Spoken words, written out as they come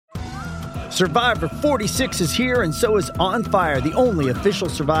Survivor 46 is here, and so is On Fire, the only official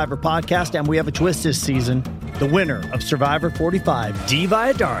Survivor podcast, and we have a twist this season. The winner of Survivor 45, Dee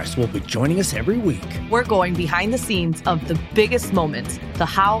Valladares, will be joining us every week. We're going behind the scenes of the biggest moments, the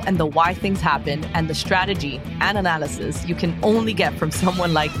how and the why things happen, and the strategy and analysis you can only get from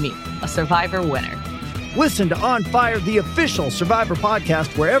someone like me, a Survivor winner. Listen to On Fire, the official Survivor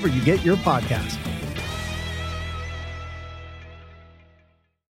podcast, wherever you get your podcast.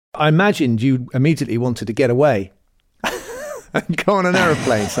 I imagined you immediately wanted to get away and go on an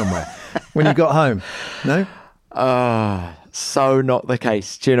aeroplane somewhere when you got home. No? So not the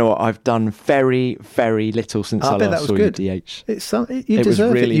case. Do you know what? I've done very, very little since I last saw you, DH. You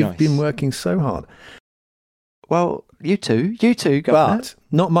deserve really it. You've nice. been working so hard. Well, you too got But that.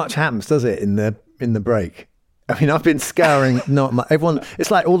 not much happens, does it, in the break? I mean, I've been scouring. Not much. Everyone. It's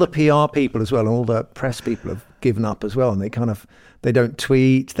like all the PR people as well, and all the press people have given up as well, and they don't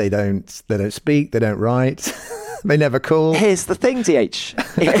tweet, they don't speak, they don't write, they never call. Here's the thing, DH.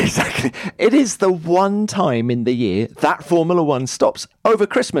 Exactly. It is the one time in the year that Formula One stops over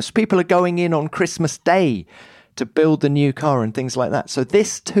Christmas. People are going in on Christmas Day to build the new car and things like that. So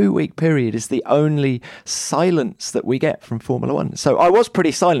this 2-week period is the only silence that we get from Formula One. So I was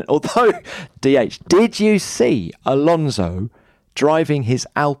pretty silent. Although, DH, did you see Alonso driving his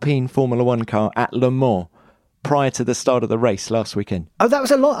Alpine Formula One car at Le Mans prior to the start of the race last weekend? Oh, that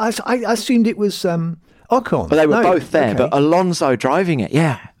was a lot. I assumed it was Ocon. But they were both there, okay. But Alonso driving it,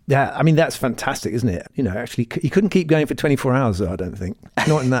 yeah. Yeah, I mean, that's fantastic, isn't it? You know, actually, you couldn't keep going for 24 hours, though, I don't think.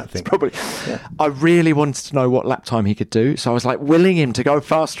 Not in that thing. Probably. Yeah. I really wanted to know what lap time he could do, so I was like willing him to go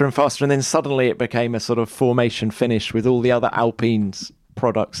faster and faster, and then suddenly it became a sort of formation finish with all the other Alpine's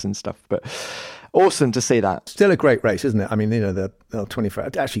products and stuff. But awesome to see that. Still a great race, isn't it? I mean, you know, the 24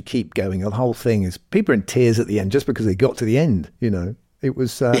 hours, to actually keep going. The whole thing is, people are in tears at the end just because they got to the end, you know. It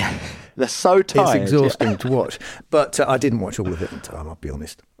was... they're so tired. It's exhausting to watch. But I didn't watch all of it in time, I'll be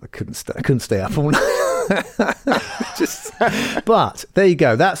honest. I couldn't stay up all night. But there you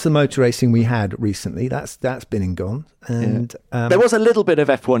go. That's the motor racing we had recently. That's been and gone. And there was a little bit of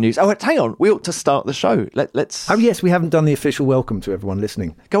F1 news. Oh, hang on. We ought to start the show. Let's. Oh, yes, we haven't done the official welcome to everyone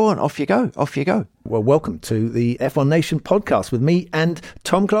listening. Go on. Off you go. Well, welcome to the F1 Nation podcast with me and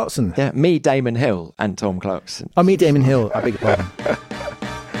Tom Clarkson. Yeah, me, Damon Hill, and Tom Clarkson. Oh, me, Damon Hill. I beg your pardon.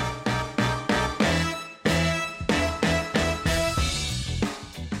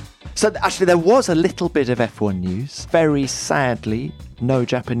 So actually, there was a little bit of F1 news. Very sadly, no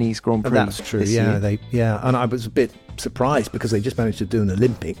Japanese Grand Prix. That's true. This year. And I was a bit surprised because they just managed to do an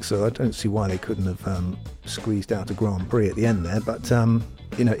Olympics, so I don't see why they couldn't have squeezed out a Grand Prix at the end there. But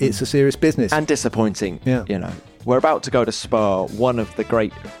you know, it's a serious business and disappointing. Yeah. You know, we're about to go to Spa, one of the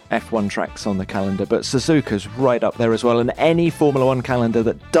great F1 tracks on the calendar, but Suzuka's right up there as well. And any Formula One calendar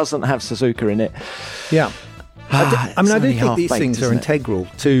that doesn't have Suzuka in it, yeah. I do think these things are it? integral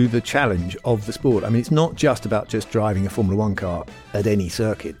to the challenge of the sport. I mean, it's not just about just driving a Formula One car at any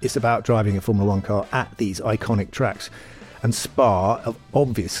circuit. It's about driving a Formula One car at these iconic tracks. And Spa,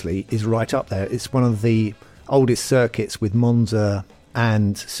 obviously, is right up there. It's one of the oldest circuits with Monza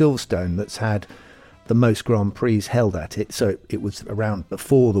and Silverstone that's had the most Grand Prix held at it. So it was around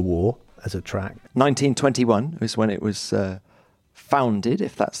before the war as a track. 1921 was when it was founded,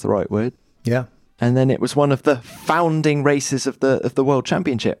 if that's the right word. Yeah. And then it was one of the founding races of the World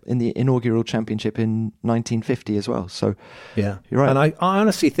Championship, in the inaugural championship in 1950 as well. So, yeah, you're right. And I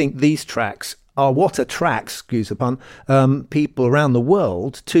honestly think these tracks are what attracts, excuse the pun, people around the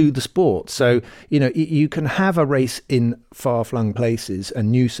world to the sport. So, you know, you can have a race in far-flung places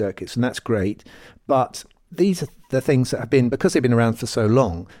and new circuits, and that's great. But these are the things that have been, because they've been around for so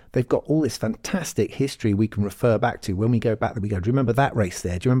long, they've got all this fantastic history we can refer back to. When we go back, we go, do you remember that race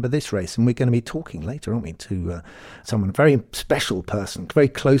there? Do you remember this race? And we're going to be talking later, aren't we, to someone, a very special person, very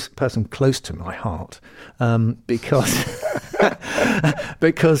close person, close to my heart, because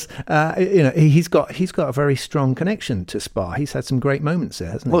you know, he's got a very strong connection to Spa. He's had some great moments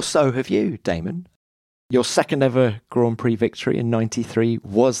there, hasn't he? Well, so have you, Damon. Your second ever Grand Prix victory in '93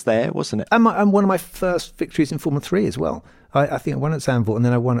 was there, wasn't it? And one of my first victories in Formula 3 as well. I think I won at Zandvoort and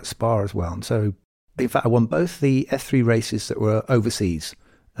then I won at Spa as well. And so, in fact, I won both the F3 races that were overseas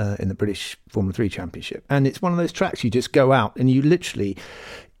in the British Formula 3 Championship. And it's one of those tracks you just go out and you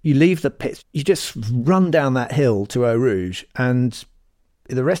leave the pits, you just run down that hill to Eau Rouge, and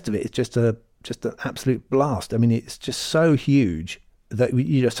the rest of it is just an absolute blast. I mean, it's just so huge that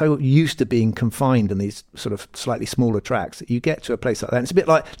you're so used to being confined in these sort of slightly smaller tracks that you get to a place like that. And it's a bit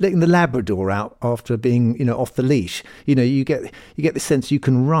like letting the Labrador out after being, you know, off the leash. You know, you get the sense you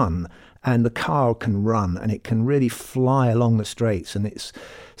can run and the car can run and it can really fly along the straights, and it's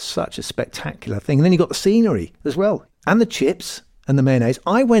such a spectacular thing. And then you've got the scenery as well, and the chips and the mayonnaise.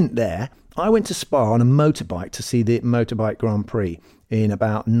 I went to Spa on a motorbike to see the Motorbike Grand Prix in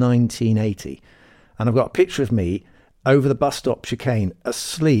about 1980, and I've got a picture of me over the bus stop chicane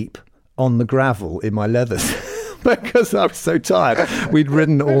asleep on the gravel in my leathers because I was so tired. We'd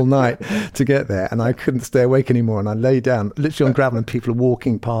ridden all night to get there and I couldn't stay awake anymore, and I lay down literally on gravel and people are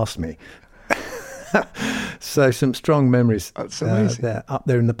walking past me. So some strong memories. That's amazing. Up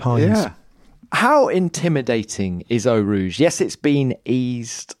there in the pines. Yeah. How intimidating is Eau Rouge? Yes, it's been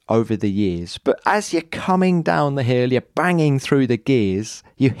eased over the years, but as you're coming down the hill, you're banging through the gears,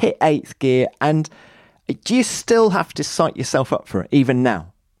 you hit 8th gear, and do you still have to psych yourself up for it, even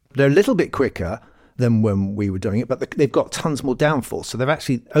now? They're a little bit quicker than when we were doing it, but they've got tons more downforce.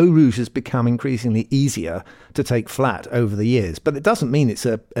 So Eau Rouge has become increasingly easier to take flat over the years. But it doesn't mean it's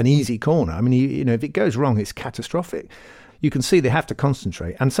an easy corner. I mean, you know, if it goes wrong, it's catastrophic. You can see they have to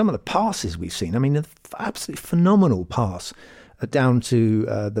concentrate. And some of the passes we've seen, I mean, an absolutely phenomenal pass down to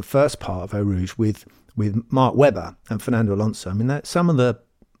the first part of Eau Rouge with Mark Webber and Fernando Alonso. I mean, that's some of the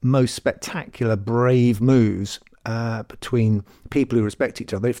most spectacular, brave moves between people who respect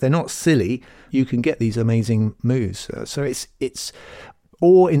each other. If they're not silly, you can get these amazing moves. So it's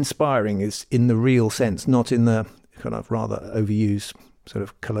awe-inspiring is in the real sense, not in the kind of rather overused sort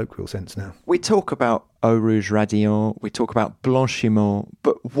of colloquial sense now. We talk about Eau Rouge Radillon, we talk about Blanchiment,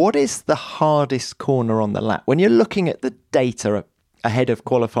 but what is the hardest corner on the lap? When you're looking at the data ahead of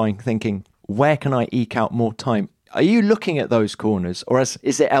qualifying, thinking, where can I eke out more time? Are you looking at those corners, or is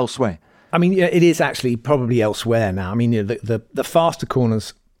it elsewhere? I mean, yeah, it is actually probably elsewhere now. I mean, the faster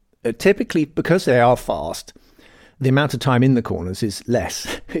corners, typically because they are fast, the amount of time in the corners is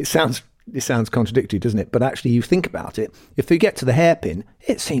less. It sounds contradictory, doesn't it? But actually, you think about it, if you get to the hairpin,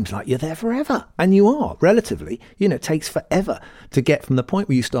 it seems like you're there forever. And you are, relatively. You know, it takes forever to get from the point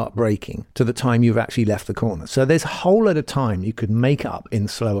where you start braking to the time you've actually left the corner. So there's a whole lot of time you could make up in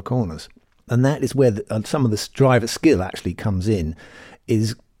slower corners. And that is where some of the driver skill actually comes in,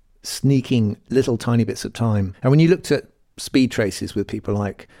 is sneaking little tiny bits of time. And when you looked at speed traces with people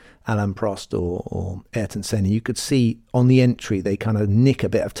like Alain Prost or Ayrton Senna, you could see on the entry they kind of nick a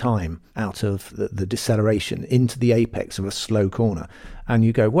bit of time out of the deceleration into the apex of a slow corner. And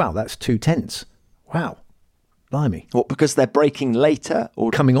you go, wow, that's 2/10. Wow, blimey. What, because they're braking later? Or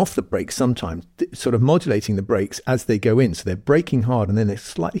coming off the brakes sometimes, sort of modulating the brakes as they go in. So they're braking hard and then they're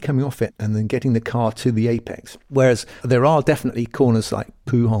slightly coming off it and then getting the car to the apex. Whereas there are definitely corners like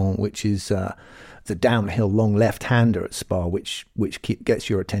Pouhon, which is the downhill long left-hander at Spa, which gets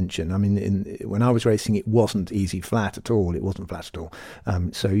your attention. I mean, when I was racing, it wasn't easy flat at all. It wasn't flat at all.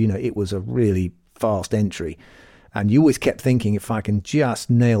 So, you know, it was a really fast entry. And you always kept thinking, if I can just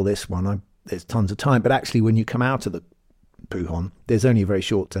nail this one, there's tons of time. But actually, when you come out of the Pouhon, there's only a very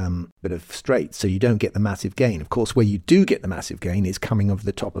short bit of straight, so you don't get the massive gain. Of course, where you do get the massive gain is coming over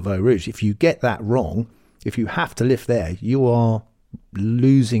the top of Eau Rouge. If you get that wrong, if you have to lift there, you are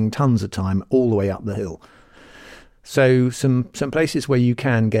losing tons of time all the way up the hill. So some places where you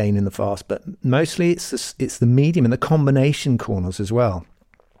can gain in the fast, but mostly it's the medium and the combination corners as well.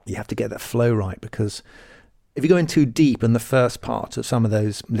 You have to get that flow right, because if you go in too deep in the first part of some of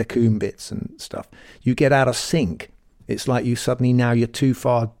those Lecumbe bits and stuff, you get out of sync. It's like you're too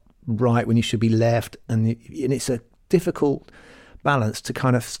far right when you should be left, and it's a difficult balance to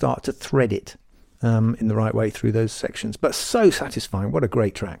kind of start to thread it in the right way through those sections. But so satisfying. What a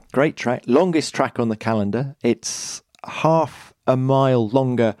great track. Great track. Longest track on the calendar. It's half a mile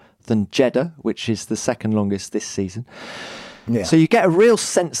longer than Jeddah, which is the second longest this season. Yeah. So you get a real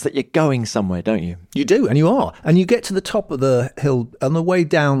sense that you're going somewhere, don't you? You do, and you are. And you get to the top of the hill on the way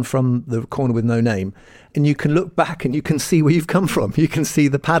down from the corner with no name, and you can look back and you can see where you've come from. You can see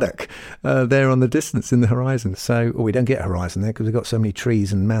the paddock there on the distance in the horizon. So we don't get a horizon there because we've got so many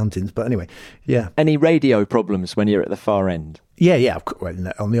trees and mountains. But anyway, yeah. Any radio problems when you're at the far end? Yeah. Well,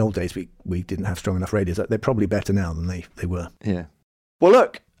 on the old days, we didn't have strong enough radios. They're probably better now than they were. Yeah. Well,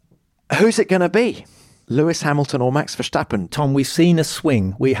 look, who's it going to be? Lewis Hamilton or Max Verstappen? Tom, we've seen a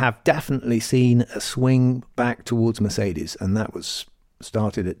swing. We have definitely seen a swing back towards Mercedes, and that was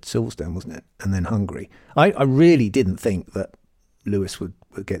started at Silverstone, wasn't it? And then Hungary. I really didn't think that Lewis would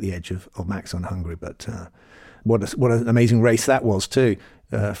get the edge of Max on Hungary, but what an amazing race that was too,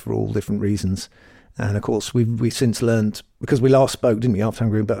 for all different reasons. And of course, we've since learned, because we last spoke, didn't we, after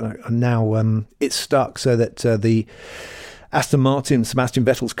Hungary, but now it's stuck so that the Aston Martin, Sebastian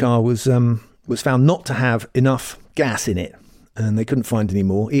Vettel's car was found not to have enough gas in it, and they couldn't find any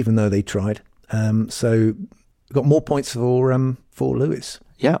more, even though they tried. So got more points for Lewis.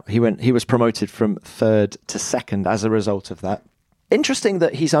 Yeah, he was promoted from 3rd to 2nd as a result of that. Interesting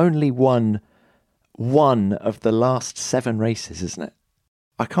that he's only won one of the last 7 races, isn't it?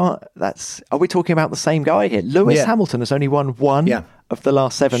 Are we talking about the same guy here? Lewis Hamilton has only won one of the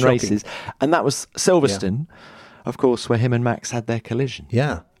last 7 races, and that was Silverstone, of course, where him and Max had their collision.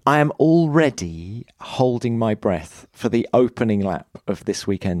 Yeah. I am already holding my breath for the opening lap of this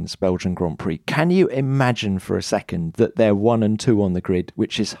weekend's Belgian Grand Prix. Can you imagine for a second that they're 1 and 2 on the grid,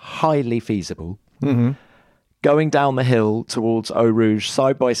 which is highly feasible, going down the hill towards Eau Rouge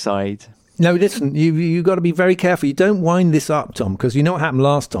side by side? No, listen, you got to be very careful. You don't wind this up, Tom, because you know what happened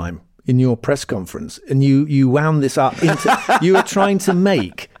last time in your press conference, and you wound this up into you were trying to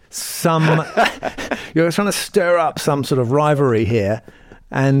make you were trying to stir up some sort of rivalry here.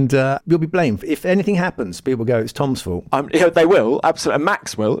 And you'll be blamed. If anything happens, people go, it's Tom's fault. They will, absolutely. And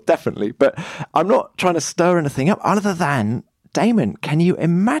Max will, definitely. But I'm not trying to stir anything up other than, Damon, can you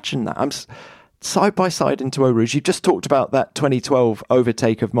imagine that? I'm side by side into Eau Rouge. You just talked about that 2012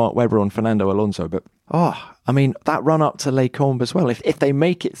 overtake of Mark Webber on Fernando Alonso. But, that run up to Les Combes as well. If they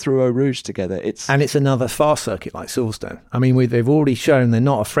make it through Eau Rouge together, And it's another fast circuit like Silverstone. I mean, they've already shown they're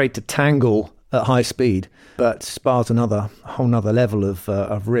not afraid to tangle at high speed, but Spa's a whole nother level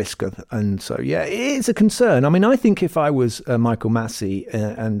of risk, and so it is a concern. I mean, I think if I was Michael Massey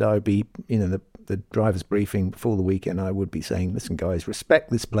and I'd be, the driver's briefing before the weekend, I would be saying, listen, guys, respect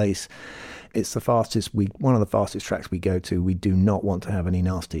this place. It's one of the fastest tracks we go to. We do not want to have any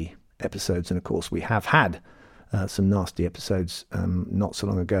nasty episodes, and of course, we have had some nasty episodes not so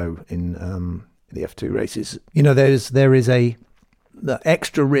long ago in the F2 races. There is the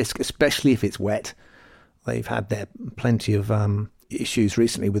extra risk, especially if it's wet. They've had plenty of issues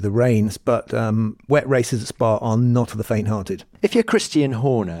recently with the rains, but wet races at Spa are not for the faint-hearted. If you're Christian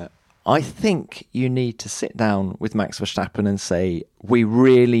Horner, I think you need to sit down with Max Verstappen and say, we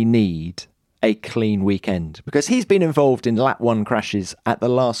really need a clean weekend, because he's been involved in lap 1 crashes at the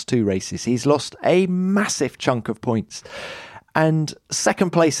last 2 races. He's lost a massive chunk of points, and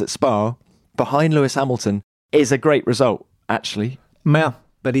 2nd place at Spa behind Lewis Hamilton is a great result, actually. Yeah,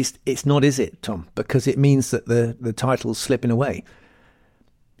 but it's not, is it, Tom? Because it means that the title's slipping away.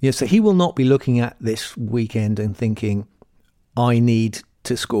 Yeah, so he will not be looking at this weekend and thinking, I need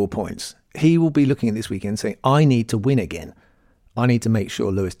to score points. He will be looking at this weekend saying, I need to win again. I need to make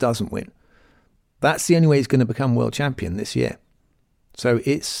sure Lewis doesn't win. That's the only way he's going to become world champion this year. So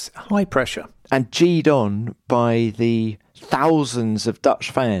it's high pressure. And G'd on by the thousands of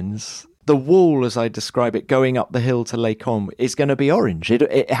Dutch fans. The wall, as I describe it, going up the hill to Les Combes is going to be orange.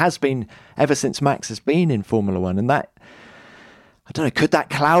 It has been ever since Max has been in Formula One. And that, I don't know, could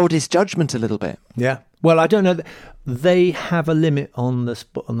that cloud his judgment a little bit? Yeah. Well, I don't know. They have a limit on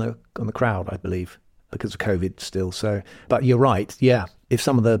the crowd, I believe, because of COVID still. So, but you're right. Yeah. If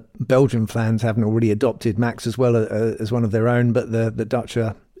some of the Belgian fans haven't already adopted Max as well as one of their own, but the Dutch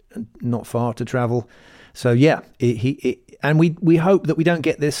are not far to travel. So yeah, and we hope that we don't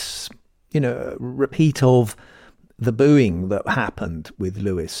get this, repeat of the booing that happened with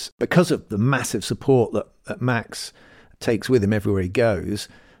Lewis because of the massive support that Max takes with him everywhere he goes.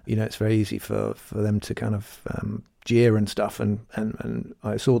 It's very easy for them to kind of jeer and stuff. And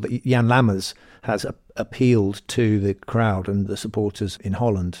I saw that Jan Lammers has appealed to the crowd and the supporters in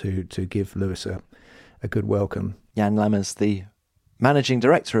Holland to give Lewis a good welcome. Jan Lammers, the managing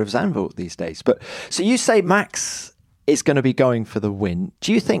director of Zandvoort these days. But so you say Max is going to be going for the win.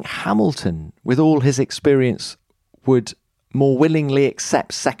 Do you think Hamilton, with all his experience, would more willingly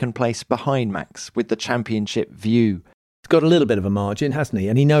accept second place behind Max with the championship view? He's got a little bit of a margin, hasn't he?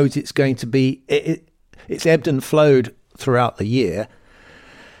 And he knows it's going to be... It's ebbed and flowed throughout the year.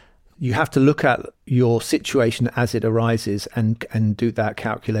 You have to look at your situation as it arises and do that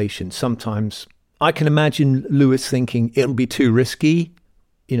calculation. Sometimes I can imagine Lewis thinking it'll be too risky,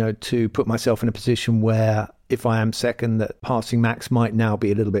 to put myself in a position where if I am second, that passing Max might now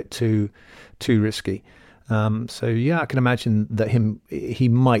be a little bit too risky. So yeah, I can imagine that he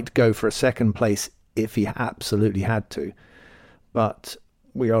might go for a second place if he absolutely had to. But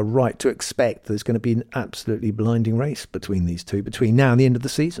we are right to expect there's going to be an absolutely blinding race between these two, between now and the end of the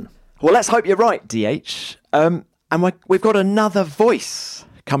season. Well, let's hope you're right, DH. And we've got another voice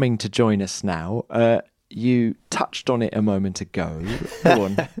coming to join us now. You touched on it a moment ago. Go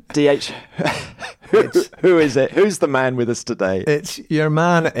on, DH. Who is it? Who's the man with us today? It's your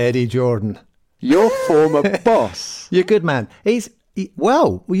man, Eddie Jordan. Your former boss. You're a good man.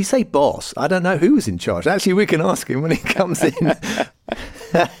 Well, you say boss. I don't know who was in charge. Actually, we can ask him when he comes in.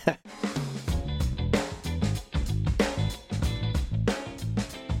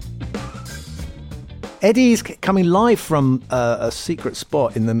 Eddie's coming live from a secret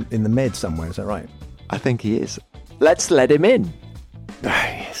spot in the Med somewhere. Is that right? I think he is. Let's let him in. There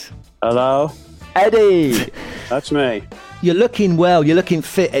he is. Hello? Eddie! That's me. You're looking well. You're looking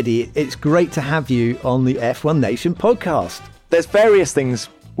fit, Eddie. It's great to have you on the F1 Nation podcast. There's various things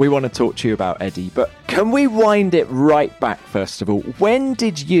we want to talk to you about, Eddie, but can we wind it right back, first of all? When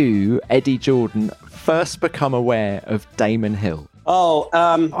did you, Eddie Jordan, first become aware of Damon Hill?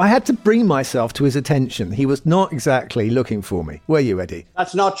 I had to bring myself to his attention. He was not exactly looking for me. Were you, Eddie?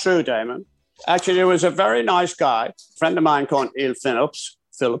 That's not true, Damon. Actually, there was a very nice guy, a friend of mine called Neil Phillips,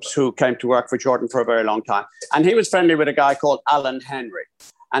 who came to work for Jordan for a very long time. And he was friendly with a guy called Alan Henry.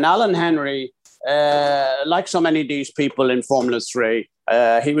 And Alan Henry, like so many of these people in Formula 3,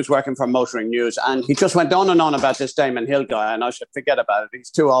 he was working for Motoring News, and he just went on and on about this Damon Hill guy, and I said, forget about it. He's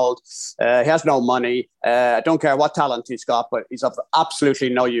too old. He has no money. I don't care what talent he's got, but he's of absolutely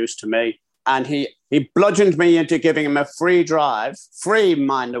no use to me. And he bludgeoned me into giving him a free drive, free,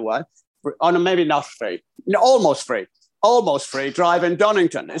 mind the way. Oh, no, maybe not free. No, almost free drive in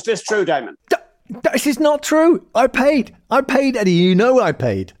Donington. Is this true, Damon? This is not true. I paid, Eddie. You know I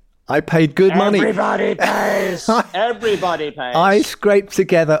paid. I paid good money. Everybody pays. Everybody pays. I scraped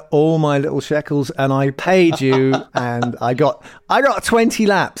together all my little shekels and I paid you, and I got 20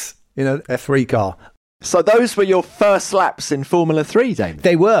 laps in a F3 car. So those were your first laps in Formula 3, Damon?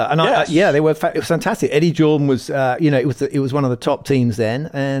 They were, and yes. they were. It was fantastic. Eddie Jordan was, it was one of the top teams then,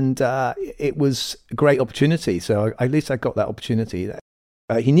 and it was a great opportunity. So at least I got that opportunity.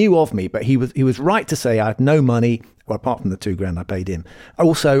 He knew of me, but he was right to say I had no money. Well, apart from the $2,000 I paid him.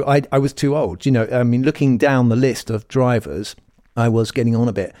 Also, I was too old. Looking down the list of drivers, I was getting on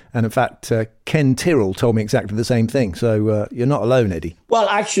a bit. And in fact, Ken Tyrrell told me exactly the same thing. So you're not alone, Eddie. Well,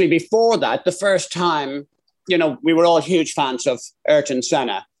 actually, before that, the first time, we were all huge fans of Ayrton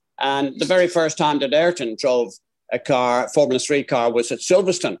Senna. And the very first time that Ayrton drove a car, Formula 3 car, was at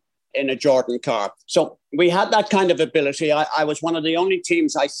Silverstone in a Jordan car. So we had that kind of ability. I was one of the only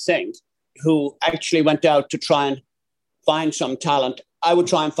teams, I think, who actually went out to try and find some talent. I would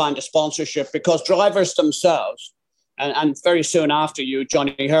try and find a sponsorship, because drivers themselves, and very soon after you,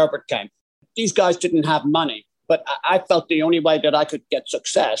 Johnny Herbert came, these guys didn't have money. But I felt the only way that I could get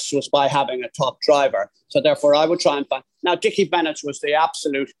success was by having a top driver. So therefore, I would try and find. Now, Dickie Bennett was the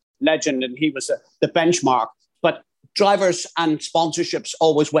absolute legend, and he was the benchmark. But drivers and sponsorships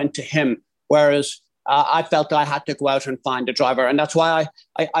always went to him, whereas I felt I had to go out and find a driver. And that's why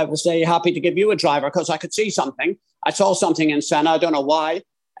I was very happy to give you a driver, because I could see something. I saw something in Senna. I don't know why.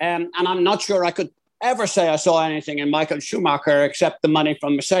 And I'm not sure I could ever say I saw anything in Michael Schumacher except the money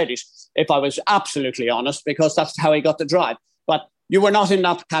from Mercedes, if I was absolutely honest, because that's how he got the drive. But you were not in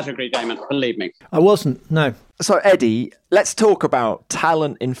that category, Damon, believe me. I wasn't, no. So, Eddie, let's talk about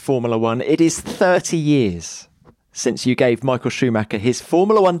talent in Formula 1. It is 30 years since you gave Michael Schumacher his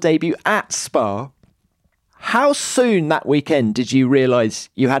Formula 1 debut at Spa. How soon that weekend did you realise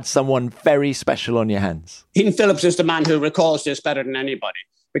you had someone very special on your hands? Ian Phillips is the man who recalls this better than anybody.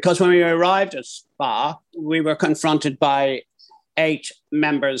 Because when we arrived at Spa, we were confronted by 8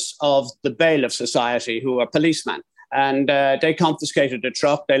 members of the Bailiff Society, who are policemen. And they confiscated the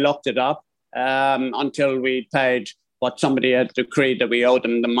truck. They locked it up until we paid what somebody had decreed that we owed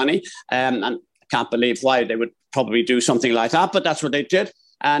them the money. And I can't believe why they would probably do something like that, but that's what they did.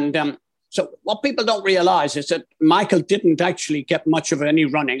 And so what people don't realise is that Michael didn't actually get much of any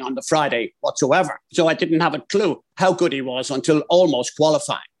running on the Friday whatsoever. So I didn't have a clue how good he was until almost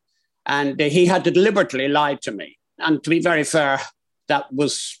qualifying. And he had deliberately lied to me. And to be very fair, that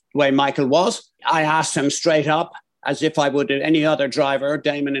was the way Michael was. I asked him straight up, as if I would any other driver,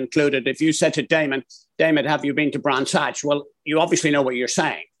 Damon included. If you said to Damon, have you been to Brands Hatch? Well, you obviously know what you're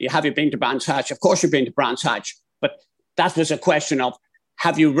saying. Have you been to Brands Hatch? Of course you've been to Brands Hatch. But that was a question of,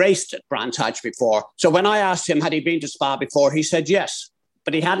 have you raced at Brands Hatch before? So when I asked him, had he been to Spa before, he said yes,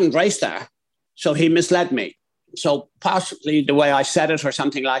 but he hadn't raced there. So he misled me. So possibly the way I said it or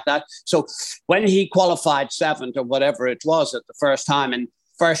something like that. So when he qualified 7th or whatever it was at the first time in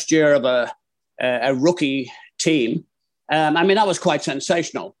first year of a rookie team, that was quite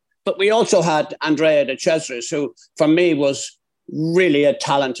sensational. But we also had Andrea de Cesaris, who for me was really a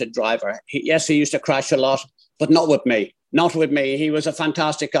talented driver. He used to crash a lot, but not with me. Not with me. He was a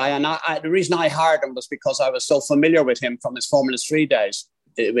fantastic guy. And the reason I hired him was because I was so familiar with him from his Formula 3 days,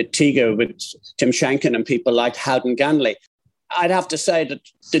 with Tiga, with Tim Shankin and people like Howden Ganley. I'd have to say that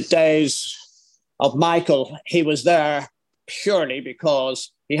the days of Michael, he was there purely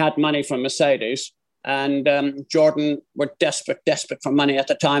because he had money from Mercedes. And Jordan were desperate for money at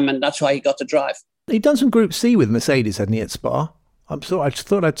the time. And that's why he got the drive. He'd done some Group C with Mercedes, hadn't he, at Spa? I just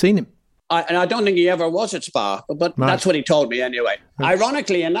thought I'd seen him. And I don't think he ever was at Spa, but right. That's what he told me anyway.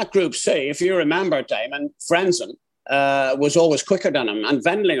 Ironically, in that Group C, if you remember, Damon, Frenzen was always quicker than him, and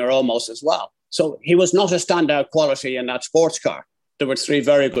Wendlinger almost as well. So he was not a standout quality in that sports car. There were 3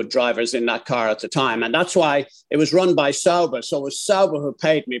 very good drivers in that car at the time, and that's why it was run by Sauber. So it was Sauber who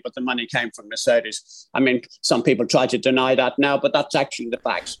paid me, but the money came from Mercedes. I mean, some people try to deny that now, but that's actually the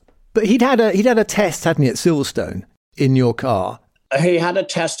facts. But he'd had a test, hadn't he, at Silverstone in your car? He had a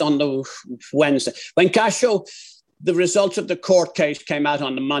test on the Wednesday. When Cascio, the results of the court case came out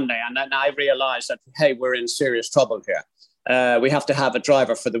on the Monday, and then I realised that, hey, we're in serious trouble here. We have to have a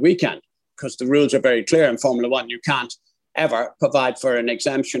driver for the weekend, because the rules are very clear in Formula One. You can't ever provide for an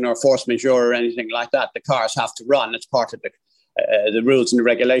exemption or force majeure or anything like that. The cars have to run. It's part of the rules and the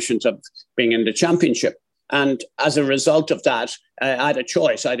regulations of being in the championship. And as a result of that, I had a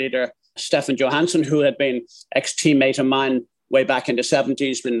choice. I'd either Stefan Johansson, who had been ex-teammate of mine way back in the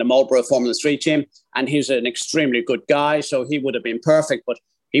 70s in the Marlboro Formula 3 team, and he's an extremely good guy, so he would have been perfect, but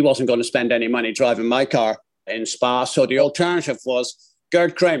he wasn't going to spend any money driving my car in Spa. So the alternative was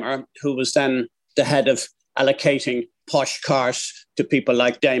Gerd Kramer, who was then the head of allocating posh cars to people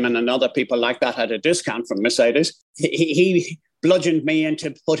like Damon and other people like that at a discount from Mercedes. He bludgeoned me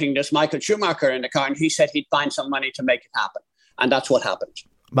into putting this Michael Schumacher in the car, and he said he'd find some money to make it happen. And that's what happened.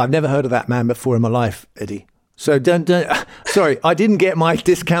 But I've never heard of that man before in my life, Eddie. So don't. Sorry, I didn't get my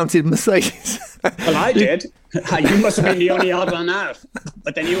discounted Mercedes. Well, I did. You must have been the only odd one out.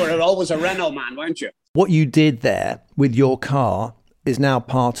 But then you were always a Renault man, weren't you? What you did there with your car is now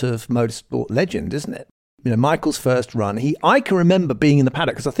part of motorsport legend, isn't it? You know, Michael's first run, I can remember being in the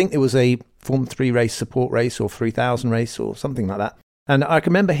paddock, because I think it was a Formula 3 race, support race, or 3000 race, or something like that. And I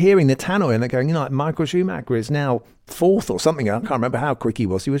can remember hearing the tannoy, and they're going, Michael Schumacher is now 4th or something. I can't remember how quick he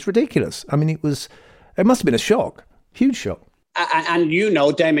was. He was ridiculous. I mean, it must have been a shock, huge shock. And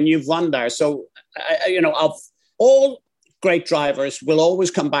Damon, you've won there. So, of all great drivers will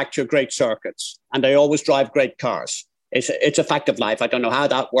always come back to great circuits, and they always drive great cars. It's a fact of life. I don't know how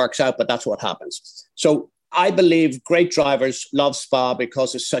that works out, but that's what happens. So I believe great drivers love Spa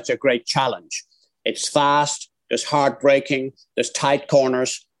because it's such a great challenge. It's fast, there's hard braking, there's tight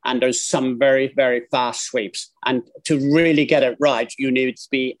corners, and there's some very, very fast sweeps. And to really get it right, you need to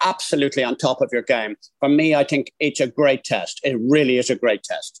be absolutely on top of your game. For me, I think it's a great test. It really is a great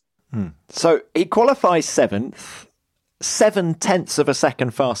test. So he qualifies 7th, 0.7 of a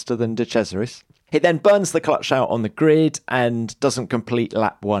second faster than De Cesaris. He then burns the clutch out on the grid and doesn't complete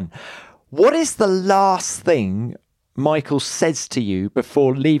lap 1. What is the last thing Michael says to you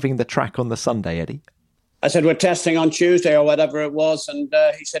before leaving the track on the Sunday, Eddie? I said, we're testing on Tuesday or whatever it was. And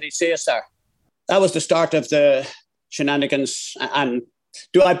he said he'd see us there. That was the start of the shenanigans. And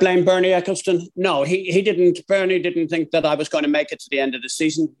do I blame Bernie Ecclestone? No, he didn't. Bernie didn't think that I was going to make it to the end of the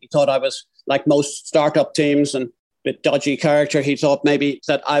season. He thought I was like most startup teams and bit dodgy character. He thought maybe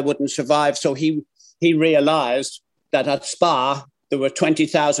that I wouldn't survive. So he realised that at Spa, there were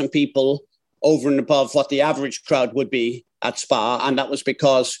 20,000 people over and above what the average crowd would be at Spa. And that was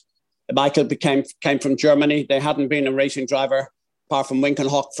because Michael came from Germany. They hadn't been a racing driver, apart from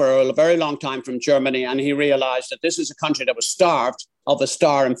Winkelhock, for a very long time from Germany. And he realised that this is a country that was starved of a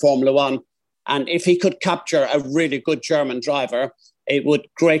star in Formula One. And if he could capture a really good German driver, it would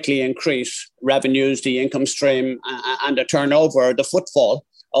greatly increase revenues, the income stream, and the turnover, the footfall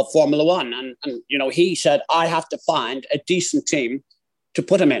of Formula One. And he said, I have to find a decent team to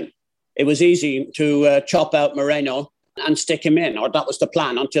put him in. It was easy to chop out Moreno and stick him in, or that was the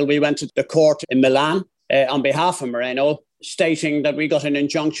plan, until we went to the court in Milan on behalf of Moreno, stating that we got an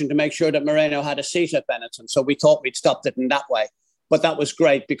injunction to make sure that Moreno had a seat at Benetton. So we thought we'd stopped it in that way. But that was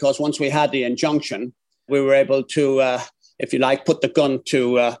great, because once we had the injunction, we were able to, if you like, put the gun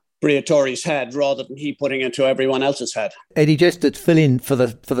to Briatore's head rather than he putting it to everyone else's head. Eddie, just to fill in for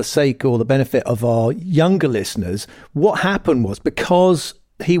the sake or the benefit of our younger listeners, what happened was, because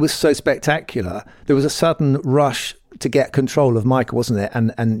he was so spectacular, there was a sudden rush to get control of Michael, wasn't there?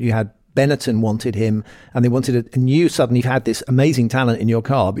 And you had Benetton wanted him, and they wanted and you suddenly had this amazing talent in your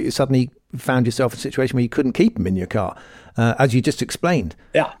car, but you suddenly found yourself in a situation where you couldn't keep him in your car, as you just explained.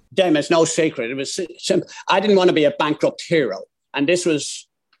 Yeah, Damon, it's no secret. It was simple. I didn't want to be a bankrupt hero. And this was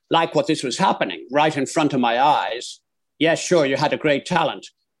like what this was happening right in front of my eyes. Yes, sure, you had a great talent.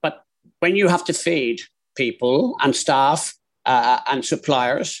 But when you have to feed people and staff and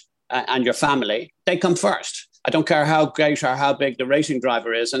suppliers and your family, they come first. I don't care how great or how big the racing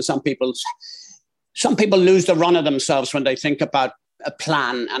driver is. And some people lose the run of themselves when they think about a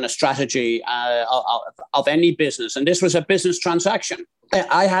plan and a strategy of any business. And this was a business transaction.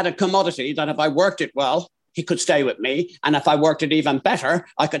 I had a commodity that if I worked it well, he could stay with me. And if I worked it even better,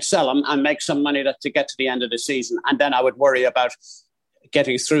 I could sell him and make some money to get to the end of the season. And then I would worry about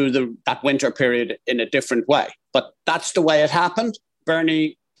getting through that winter period in a different way. But that's the way it happened.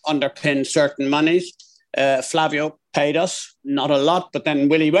 Bernie underpinned certain monies. Flavio paid us, not a lot, but then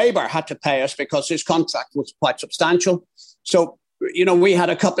Willie Weber had to pay us because his contract was quite substantial. So, we had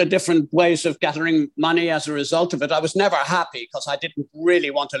a couple of different ways of gathering money as a result of it. I was never happy because I didn't really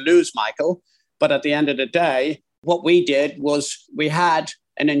want to lose Michael. But at the end of the day, what we did was we had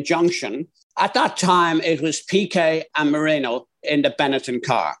an injunction. At that time, it was Piquet and Moreno in the Benetton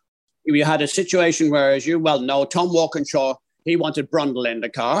car. We had a situation where, as you well know, Tom Walkinshaw, he wanted Brundle in the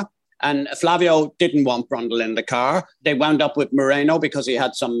car. And Flavio didn't want Brundle in the car. They wound up with Moreno because he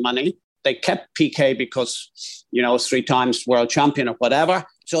had some money. They kept Piquet because, 3 times world champion or whatever.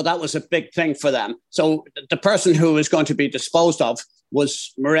 So that was a big thing for them. So the person who was going to be disposed of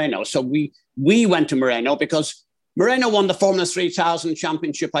was Moreno. So we went to Moreno because Moreno won the Formula 3000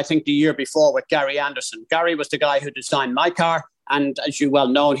 championship, I think, the year before with Gary Anderson. Gary was the guy who designed my car. And as you well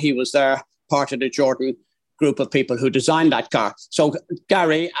know, he was there, part of the Jordan group of people who designed that car. So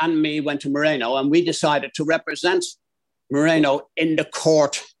Gary and me went to Moreno and we decided to represent Moreno in the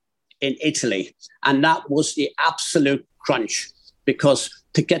court in Italy. And that was the absolute crunch, because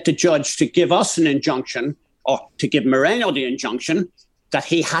to get the judge to give us an injunction, or to give Moreno the injunction that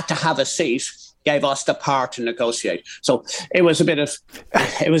he had to have a seat, gave us the power to negotiate. So it was a bit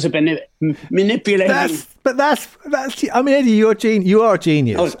manipulating. That's. I mean, Eddie, you are a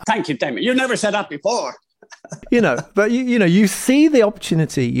genius. Oh, thank you, Damon. You never said that before. But you see the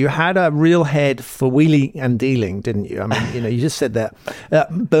opportunity. You had a real head for wheeling and dealing, didn't you? I mean, you just said that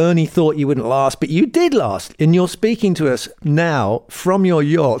Bernie thought you wouldn't last, but you did last. And you're speaking to us now from your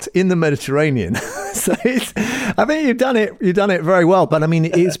yacht in the Mediterranean. So I think you've done it very well. But I mean,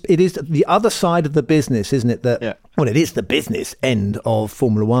 it is the other side of the business, isn't it? Well, it is the business end of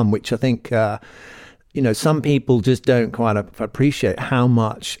Formula One, which I think. Some people just don't quite appreciate how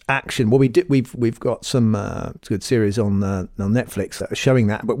much action. Well, we've got some good series on Netflix that are showing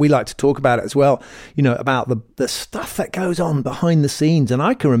that, but we like to talk about it as well. About the stuff that goes on behind the scenes. And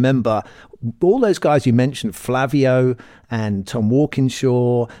I can remember all those guys you mentioned, Flavio and Tom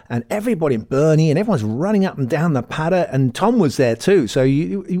Walkinshaw and everybody, and Bernie, and everyone's running up and down the paddock. And Tom was there too. So were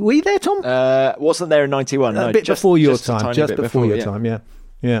you there, Tom? Wasn't there in 91? A bit before your time. Just before your time, yeah.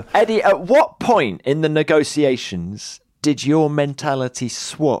 Yeah. Eddie, at what point in the negotiations did your mentality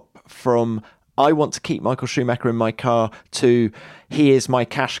swap from I want to keep Michael Schumacher in my car to he is my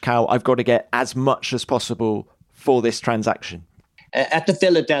cash cow, I've got to get as much as possible for this transaction? At the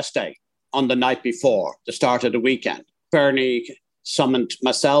Villa d'Este on the night before the start of the weekend, Bernie summoned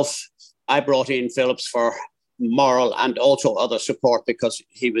myself. I brought Ian Phillips for moral and also other support because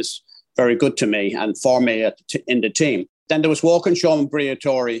he was very good to me and for me in the team. Then there was Walkinshaw and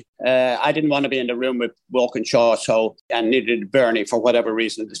Briatore. I didn't want to be in the room with Walkinshaw, and neither did Bernie for whatever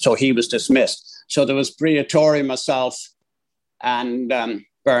reason. So he was dismissed. So there was Briatore, myself, and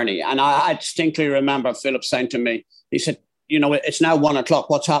Bernie. And I distinctly remember Philip saying to me, he said, it's now 1:00.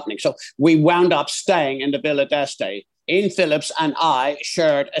 What's happening? So we wound up staying in the Villa d'Este. Ian Phillips and I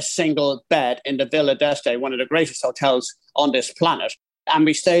shared a single bed in the Villa d'Este, one of the greatest hotels on this planet. And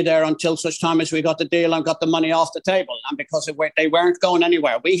we stayed there until such time as we got the deal and got the money off the table. And because they weren't going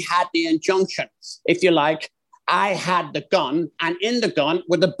anywhere, we had the injunction. If you like, I had the gun, and in the gun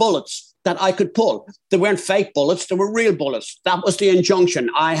were the bullets that I could pull. They weren't fake bullets, they were real bullets. That was the injunction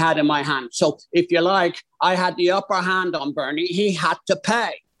I had in my hand. So if you like, I had the upper hand on Bernie. He had to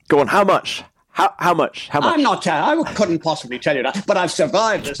pay. Go on, how much? How much? I'm not telling. I couldn't possibly tell you that. But I've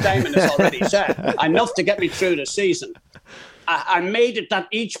survived, as Damon has already said, enough to get me through the season. I made it that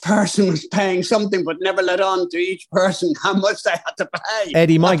each person was paying something, but never let on to each person how much they had to pay.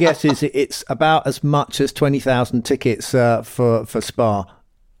 Eddie, my guess is it's about as much as 20,000 tickets for Spa,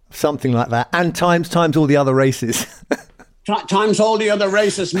 something like that, and times all the other races. Times all the other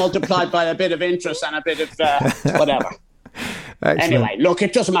races multiplied by a bit of interest and a bit of whatever. Excellent. Anyway, look,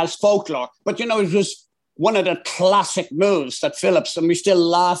 it doesn't matter, it's folklore. But, it was one of the classic moves that Phillips, and we still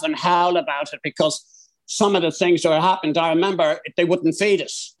laugh and howl about it because some of the things that happened, I remember they wouldn't feed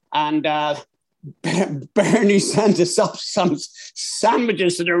us. And Bernie sent us up some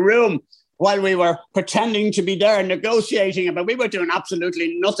sandwiches to the room while we were pretending to be there negotiating. But we were doing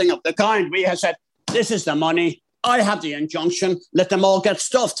absolutely nothing of the kind. We had said, this is the money. I have the injunction. Let them all get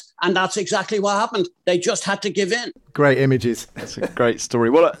stuffed. And that's exactly what happened. They just had to give in. Great images. That's a great story.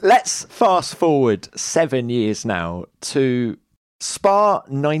 Well, let's fast forward 7 years now to Spa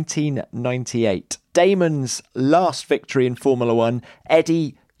 1998. Damon's last victory in Formula One.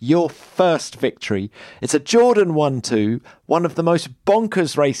 Eddie, your first victory. It's a Jordan 1-2, one of the most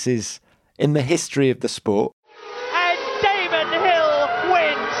bonkers races in the history of the sport. And Damon Hill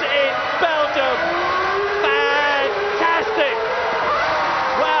wins in Belgium. Fantastic.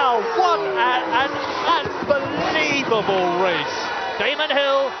 Well, what an unbelievable race. Damon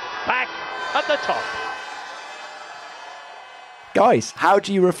Hill back at the top. Guys, how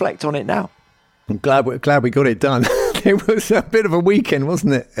do you reflect on it now? I'm glad we got it done. It was a bit of a weekend,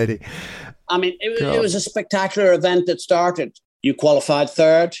 wasn't it, Eddie? I mean, it was a spectacular event that started. You qualified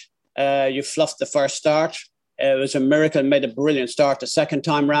third. You fluffed the first start. It was a miracle, made a brilliant start the second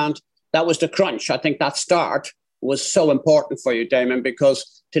time round. That was the crunch. I think that start was so important for you, Damon,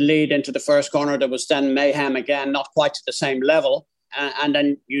 because to lead into the first corner, there was then mayhem again, not quite to the same level. And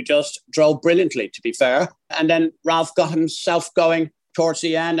then you just drove brilliantly, to be fair. And then Ralph got himself going towards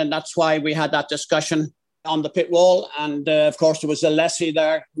the end. And that's why we had that discussion on the pit wall. And of course, there was Alessi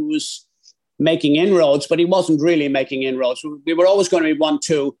there who was making inroads, but he wasn't really making inroads. We were always going to be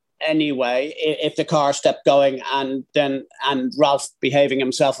 1-2 anyway, if the car stepped going and Ralph behaving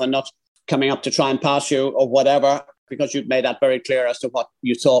himself and not coming up to try and pass you or whatever, because you'd made that very clear as to what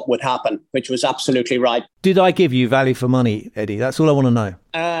you thought would happen, which was absolutely right. Did I give you value for money, Eddie? That's all I want to know.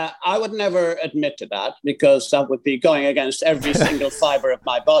 I would never admit to that, because that would be going against every single fibre of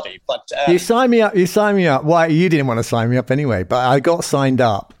my body. But You signed me up. Why? You didn't want to sign me up anyway, but I got signed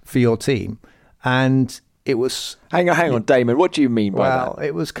up for your team, and it was... Hang on, Damon. What do you mean by that? Well,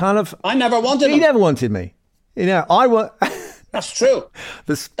 it was kind of... I never wanted him. He never wanted me. You know, I want... That's true.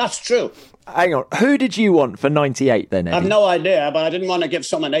 That's true. Hang on. Who did you want for 98 then, Eddie? I have no idea, but I didn't want to give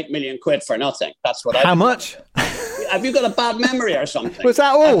someone 8 million quid for nothing. That's what I... How much? Have you got a bad memory or something? Was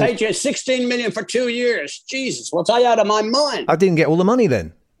that all? I paid you 16 million for 2 years. Jesus, was I out of my mind? I didn't get all the money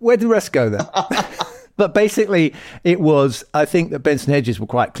then. Where'd the rest go then? But basically, it was... I think that Benson Hedges were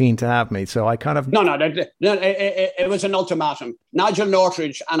quite keen to have me, so I kind of... No, it was an ultimatum. Nigel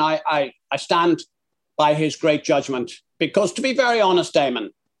Northridge, and I stand by his great judgment, because to be very honest,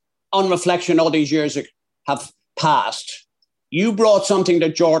 Damon, on reflection, all these years have passed. You brought something to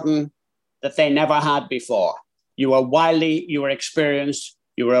Jordan that they never had before. You were wily, you were experienced,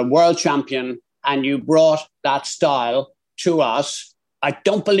 you were a world champion, and you brought that style to us. I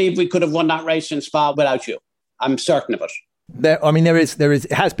don't believe we could have won that race in Spa without you. I'm certain of it. There is.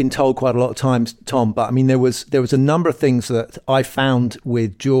 It has been told quite a lot of times, Tom. But I mean, there was a number of things that I found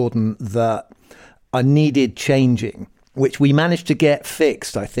with Jordan that I needed changing, which we managed to get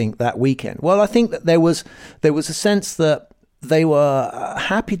fixed, I think, that weekend. Well, I think that there was a sense that they were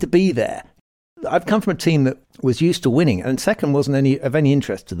happy to be there. I've come from a team that was used to winning, and second wasn't of any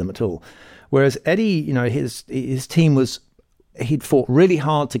interest to them at all. Whereas Eddie, you know, his team was, he'd fought really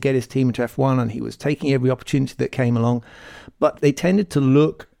hard to get his team into F1, and he was taking every opportunity that came along. But they tended to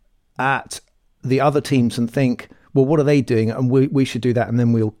look at the other teams and think, well, what are they doing? And we should do that, and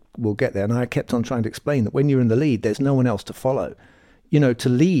then we'll get there. And I kept on trying to explain that when you're in the lead, there's no one else to follow. You know, to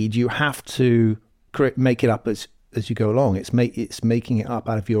lead, you have to make it up as you go along. It's making it up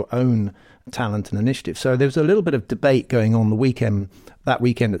out of your own talent and initiative. So there was a little bit of debate going on that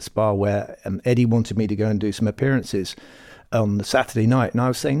weekend at Spa, where Eddie wanted me to go and do some appearances on the Saturday night, and I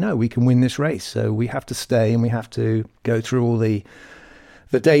was saying, no, we can win this race, so we have to stay and we have to go through all the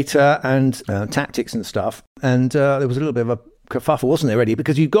data and tactics and stuff. And there was a little bit of a kerfuffle, wasn't there, Eddie?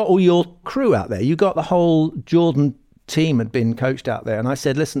 Because you've got all your crew out there. You got the whole Jordan team had been coached out there, and I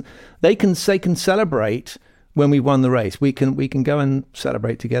said, listen, they can celebrate when we won the race. We can go and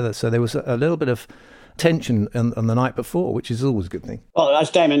celebrate together. So there was a little bit of tension on the night before, which is always a good thing. Well, as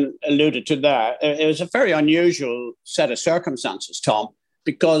Damon alluded to there, it was a very unusual set of circumstances, Tom,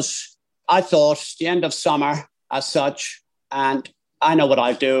 because I thought the end of summer as such, and I know what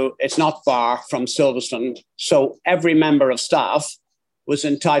I do. It's not far from Silverstone. So every member of staff was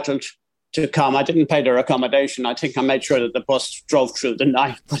entitled to come. I didn't pay their accommodation. I think I made sure that the bus drove through the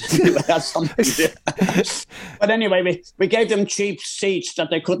night. But anyway, that's something to do. But anyway, we gave them cheap seats that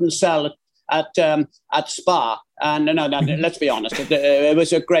they couldn't sell at Spa. And no, let's be honest. It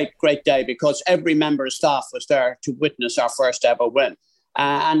was a great day, because every member of staff was there to witness our first ever win.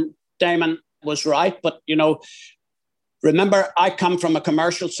 And Damon was right. But, you know, remember, I come from a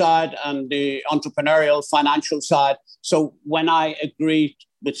commercial side and the entrepreneurial financial side. So when I agreed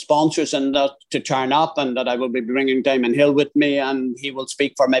with sponsors and to turn up, and that I will be bringing Damon Hill with me, and he will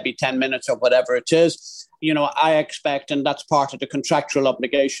speak for maybe 10 minutes or whatever it is, you know, I expect, and that's part of the contractual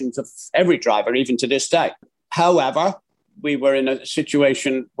obligations of every driver, even to this day. However, we were in a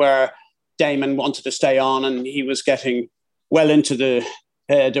situation where Damon wanted to stay on, and he was getting well into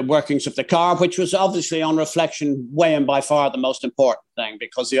the workings of the car, which was obviously on reflection way and by far the most important thing,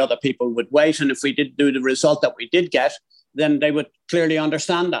 because the other people would wait. And if we did do the result that we did get, then they would clearly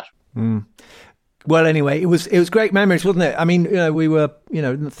understand that. Mm. Well, anyway, it was great memories, wasn't it? I mean, we were,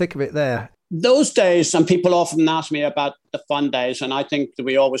 in the thick of it there. Those days, and people often ask me about the fun days, and I think that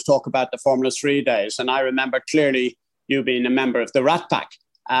we always talk about the Formula 3 days. And I remember clearly you being a member of the Rat Pack,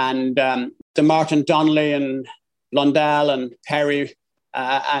 and the Martin Donnelly and Blundell and Perry,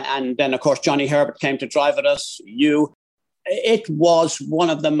 and then, of course, Johnny Herbert came to drive with us. It was one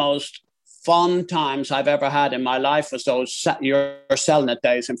of the most fun times I've ever had in my life, was those your Selnet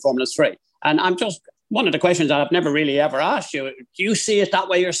days in Formula 3. And I'm just, one of the questions that I've never really ever asked you, do you see it that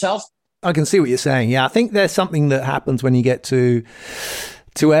way yourself? I can see what you're saying. Yeah, I think there's something that happens when you get to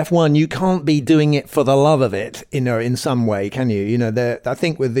F1. You can't be doing it for the love of it, in some way, can you? I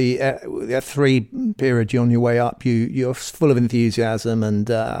think with the F3 period, you're on your way up. You're full of enthusiasm,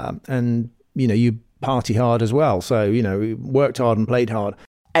 and you party hard as well. So we worked hard and played hard.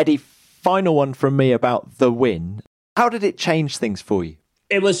 Eddie, final one from me about the win. How did it change things for you?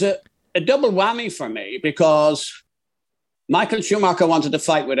 It was a double whammy for me, because Michael Schumacher wanted to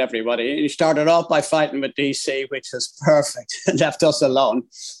fight with everybody. He started off by fighting with DC, which was perfect, and left us alone.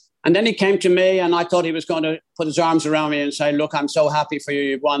 And then he came to me, and I thought he was going to put his arms around me and say, look, I'm so happy for you.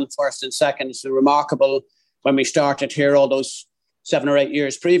 You won first and second. It's remarkable when we started here all those 7 or 8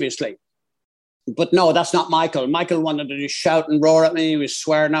 years previously. But no, that's not Michael. Michael wanted to just shout and roar at me. He was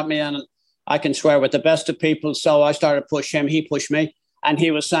swearing at me, and I can swear with the best of people. So I started to push him. He pushed me, and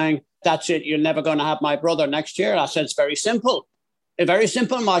he was saying, that's it, you're never going to have my brother next year. I said, it's very simple. Very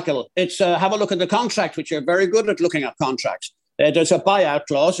simple, Michael. It's have a look at the contract, which you're very good at looking at contracts. There's a buyout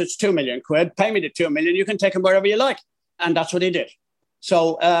clause. It's 2 million quid. Pay me the 2 million. You can take him wherever you like. And that's what he did.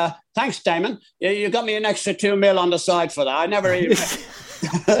 So thanks, Damon. You got me an extra 2 mil on the side for that. I never even...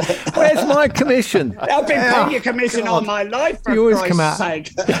 Where's my commission? I've been paying your commission all my life, for Christ's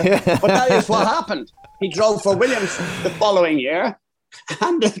sake. But that is what happened. He drove for Williams the following year.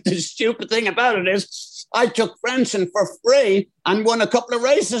 And the stupid thing about it is I took Frenson for free and won a couple of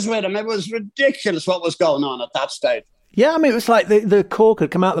races with him. It was ridiculous what was going on at that stage. Yeah, I mean, it was like the cork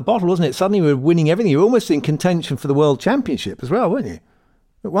had come out of the bottle, wasn't it? Suddenly we were winning everything. You were almost in contention for the World Championship as well, weren't you?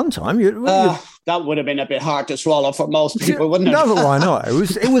 At one time, that would have been a bit hard to swallow for most people, wouldn't it? No, but why not?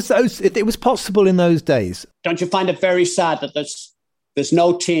 It was possible in those days. Don't you find it very sad that there's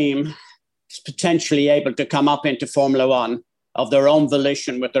no team that's potentially able to come up into Formula One of their own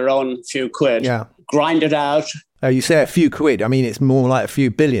volition with their own few quid, grind it out? Oh, you say a few quid. I mean, it's more like a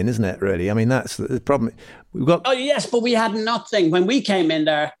few billion, isn't it, really? I mean, that's the problem. We've got... Oh, yes, but we had nothing. When we came in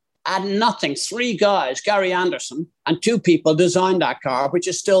there, had nothing. 3 guys, Gary Anderson, and 2 people designed that car, which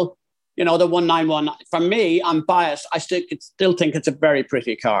is still, the 191. For me, I'm biased. I still think it's a very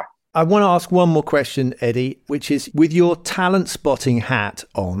pretty car. I want to ask one more question, Eddie, which is with your talent spotting hat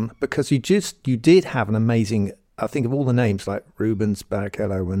on, because you did have an amazing... I think of all the names like Rubens,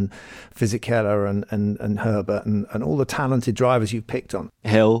 Barrichello and Fisichella and Herbert and all the talented drivers you've picked on.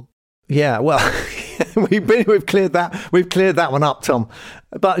 Hill. Yeah, well, we've cleared that one up, Tom.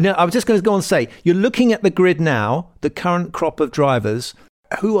 But I was just going to go on and say, you're looking at the grid now, the current crop of drivers.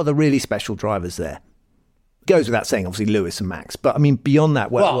 Who are the really special drivers there? Goes without saying, obviously, Lewis and Max. But I mean, beyond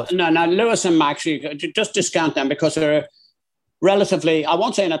that, no, Lewis and Max, you just discount them because they're relatively, I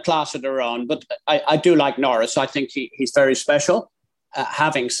won't say in a class of their own, but I do like Norris. I think he's very special.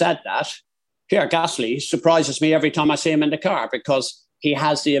 Having said that, Pierre Gasly surprises me every time I see him in the car because he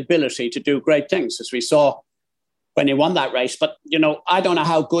has the ability to do great things, as we saw when he won that race. But, I don't know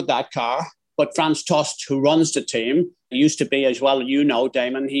how good that car, but Franz Tost, who runs the team, used to be as well,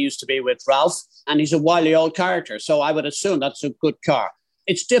 Damon, he used to be with Ralph, and he's a wily old character. So I would assume that's a good car.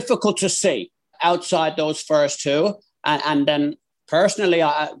 It's difficult to see outside those first 2. And then personally,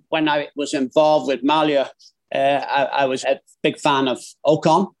 when I was involved with Malia, I was a big fan of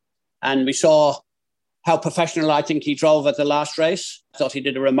Ocon. And we saw how professional I think he drove at the last race. I thought he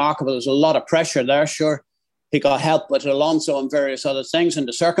did a remarkable. There was a lot of pressure there. Sure, he got help with Alonso and various other things in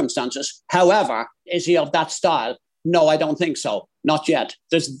the circumstances. However, is he of that style? No, I don't think so. Not yet.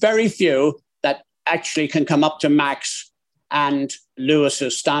 There's very few that actually can come up to Max and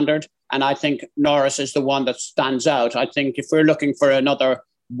Lewis's standard. And I think Norris is the one that stands out. I think if we're looking for another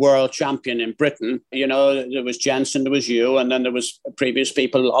world champion in Britain, there was Jensen, there was you, and then there was previous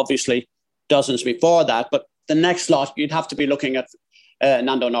people, obviously dozens before that. But the next lot, you'd have to be looking at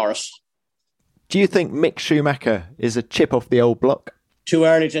Nando Norris. Do you think Mick Schumacher is a chip off the old block? Too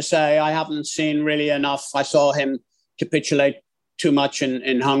early to say. I haven't seen really enough. I saw him capitulate too much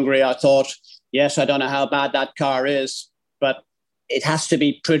in Hungary. I thought, yes, I don't know how bad that car is, but it has to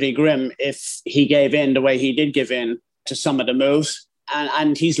be pretty grim if he gave in the way he did give in to some of the moves.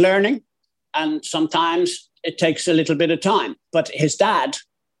 And he's learning. And sometimes it takes a little bit of time. But his dad,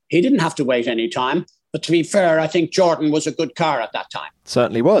 he didn't have to wait any time. But to be fair, I think Jordan was a good car at that time.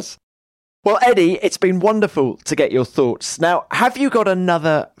 Certainly was. Well, Eddie, it's been wonderful to get your thoughts. Now, have you got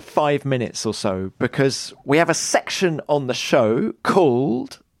another 5 minutes or so? Because we have a section on the show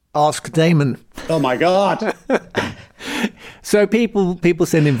called Ask Damon. Oh, my God. So people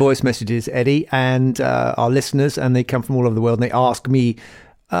send in voice messages, Eddie, and our listeners, and they come from all over the world, and they ask me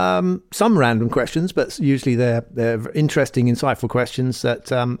some random questions, but usually they're interesting, insightful questions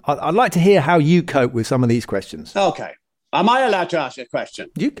that I'd like to hear how you cope with some of these questions. Okay. Am I allowed to ask a question?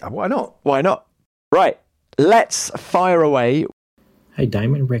 Why not? Why not? Right. Let's fire away. Hey,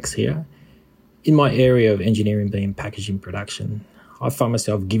 Damon, Rex here. In my area of engineering being packaging production, I find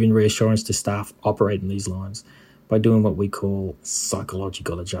myself giving reassurance to staff operating these lines by doing what we call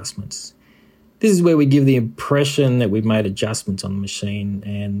psychological adjustments. This is where we give the impression that we've made adjustments on the machine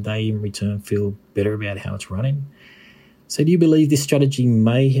and they in return feel better about how it's running. So do you believe this strategy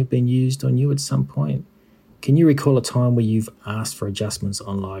may have been used on you at some point? Can you recall a time where you've asked for adjustments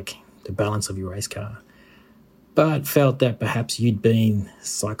on like the balance of your race car, but felt that perhaps you'd been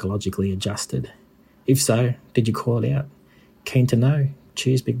psychologically adjusted? If so, did you call it out? Keen to know.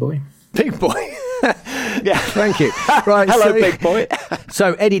 Cheers, big boy. Big boy. Yeah, thank you. Right, Hello, big boy.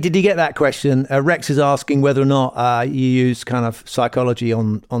 So, Eddie, did you get that question? Rex is asking whether or not you use kind of psychology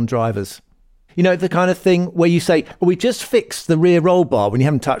on drivers. You know, the kind of thing where you say, we just fixed the rear roll bar when you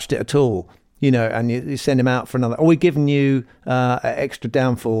haven't touched it at all, you know, and you send him out for another, or we're giving you extra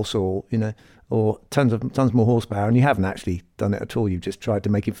downforce or tons more horsepower, and you haven't actually done it at all. You've just tried to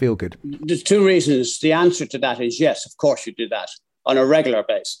make it feel good. There's two reasons. The answer to that is yes, of course you do that on a regular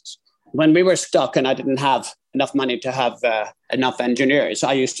basis. When we were stuck and I didn't have enough money to have enough engineers,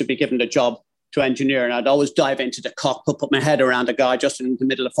 I used to be given the job to engineer, and I'd always dive into the cockpit, put my head around a guy just in the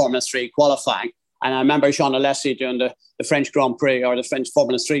middle of Formula 3 qualifying. And I remember Jean Alessi doing the French Grand Prix or the French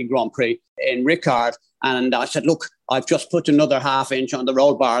Formula 3 Grand Prix in Ricard. And I said, look, I've just put another half inch on the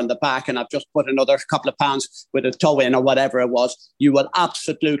roll bar in the back and I've just put another couple of pounds with a toe in or whatever it was. You will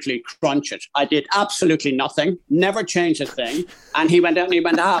absolutely crunch it. I did absolutely nothing, never changed a thing. And he went out and he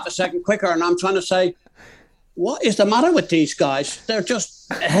went a half a second quicker. And I'm trying to say, what is the matter with these guys? They're just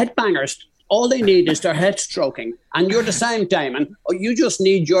headbangers. All they need is their head stroking. And you're the same, Damon. You just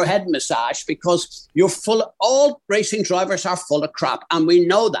need your head massage because you're all racing drivers are full of crap. And we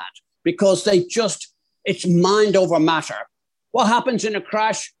know that because it's mind over matter. What happens in a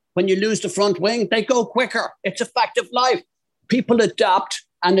crash when you lose the front wing? They go quicker. It's a fact of life. People adapt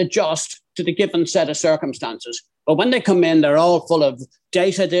and adjust to the given set of circumstances. But when they come in, they're all full of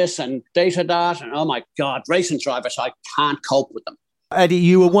data this and data that. And oh my God, racing drivers, I can't cope with them. Eddie,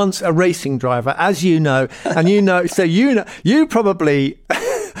 you were once a racing driver, as you know, and you probably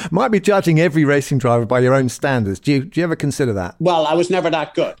might be judging every racing driver by your own standards. Do you ever consider that? Well, I was never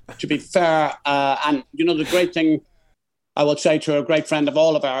that good, to be fair. And, the great thing I would say to a great friend of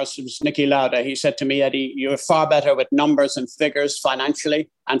all of ours was Nicky Lauda. He said to me, Eddie, you're far better with numbers and figures financially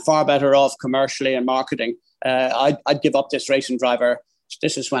and far better off commercially and marketing. I'd give up this racing driver.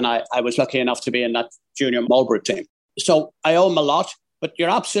 This is when I was lucky enough to be in that junior Marlboro team. So I owe him a lot, but you're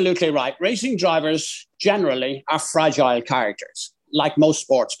absolutely right. Racing drivers generally are fragile characters, like most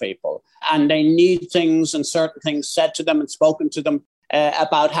sports people. And they need things and certain things said to them and spoken to them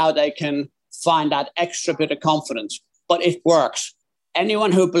about how they can find that extra bit of confidence. But it works.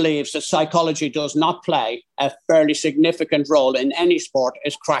 Anyone who believes that psychology does not play a fairly significant role in any sport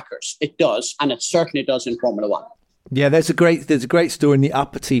is crackers. It does, and it certainly does in Formula One. Yeah, there's a great story in the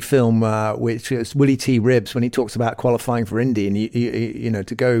Uppity film, which is Willie T. Ribbs, when he talks about qualifying for Indy, and you know,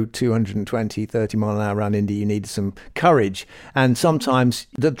 to go 220, 30 mile an hour around Indy, you need some courage, and sometimes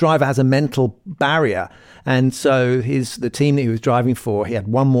the driver has a mental barrier, and so the team that he was driving for, he had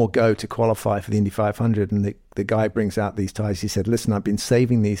one more go to qualify for the Indy 500, and the guy brings out these tyres. He said, "Listen, I've been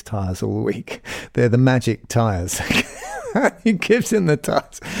saving these tyres all week. They're the magic tyres." He gives him the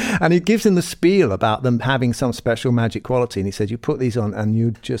tyres, and he gives him the spiel about them having some special magic quality. And he said, "You put these on, and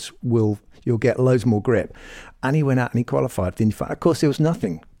you'll get loads more grip." And he went out and he qualified. Of course, there was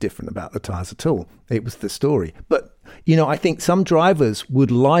nothing different about the tyres at all. It was the story. But I think some drivers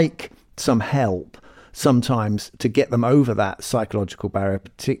would like some help sometimes to get them over that psychological barrier,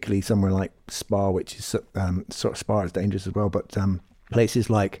 particularly somewhere like Spa, which is Spa is dangerous as well, but places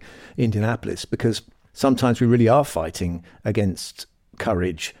like Indianapolis, because sometimes we really are fighting against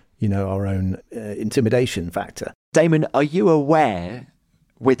courage, our own intimidation factor. Damon, are you aware,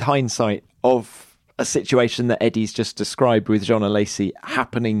 with hindsight, of a situation that Eddie's just described with Jean Alesi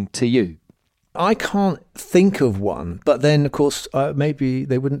happening to you? I can't think of one, but then, of course, maybe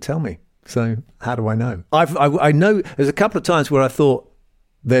they wouldn't tell me. So how do I know? I know there's a couple of times where I thought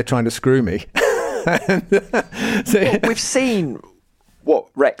they're trying to screw me. Well, we've seen what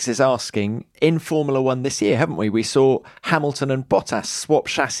Rex is asking in Formula One this year, haven't we? We saw Hamilton and Bottas swap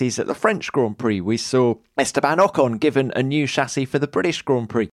chassis at the French Grand Prix. We saw Esteban Ocon given a new chassis for the British Grand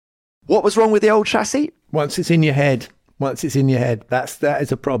Prix. What was wrong with the old chassis? Once it's in your head, that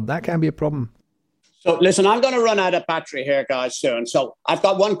is a problem. That can be a problem. So listen, I'm going to run out of battery here, guys, soon. So I've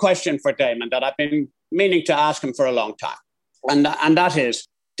got one question for Damon that I've been meaning to ask him for a long time. And that is,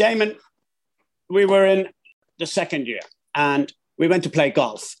 Damon, we were in the second year and we went to play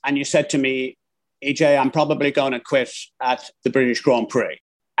golf. And you said to me, EJ, I'm probably going to quit at the British Grand Prix.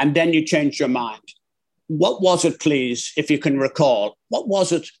 And then you changed your mind. What was it, please, if you can recall? What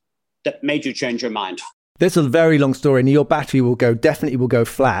was it that made you change your mind? This is a very long story, and your battery definitely will go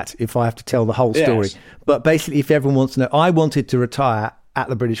flat if I have to tell the whole story. Yes. But basically, if everyone wants to know, I wanted to retire at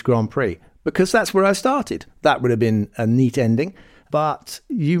the British Grand Prix because that's where I started. That would have been a neat ending. But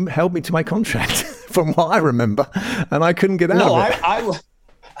you held me to my contract, from what I remember, and I couldn't get out of it.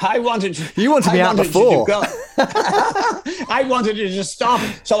 I wanted to... You wanted me out before. I wanted you to stop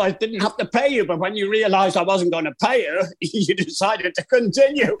so I didn't have to pay you. But when you realised I wasn't going to pay you, you decided to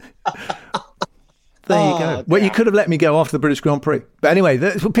continue. There you go. Well, you could have let me go after the British Grand Prix. But anyway,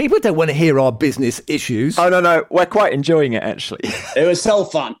 people don't want to hear our business issues. Oh, no. We're quite enjoying it, actually. It was so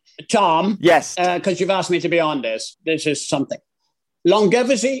fun. Tom. Yes. Because you've asked me to be on this. This is something.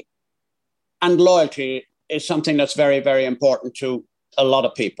 Longevity and loyalty is something that's very, very important to a lot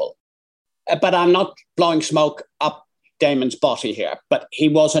of people. But I'm not blowing smoke up Damon's body here. But he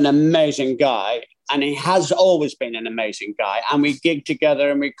was an amazing guy. And he has always been an amazing guy. And we gigged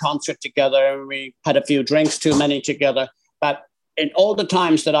together and we concert together and we had a few drinks too many together. But in all the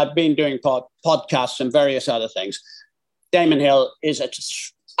times that I've been doing podcasts and various other things, Damon Hill is an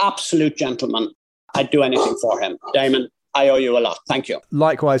absolute gentleman. I'd do anything for him. Damon, I owe you a lot. Thank you.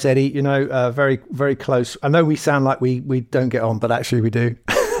 Likewise, Eddie. Very, very close. I know we sound like we don't get on, but actually we do.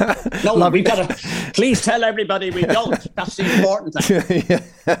 No, we got to... Please tell everybody we don't. That's the important thing.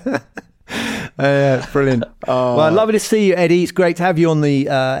 Yeah. Brilliant. Well, lovely to see you, Eddie. It's great to have you on the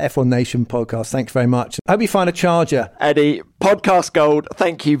F1 Nation podcast. Thanks very much. I hope you find a charger. Eddie, podcast gold.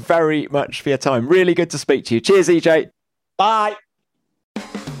 Thank you very much for your time. Really good to speak to you. Cheers, EJ. Bye.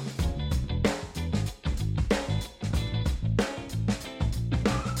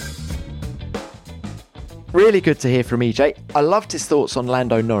 Really good to hear from EJ. I loved his thoughts on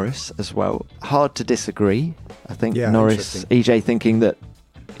Lando Norris as well. Hard to disagree. I think Norris, EJ thinking that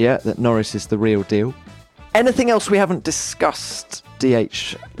Norris is the real deal. Anything else we haven't discussed,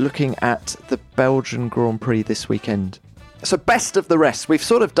 DH, looking at the Belgian Grand Prix this weekend? So best of the rest. We've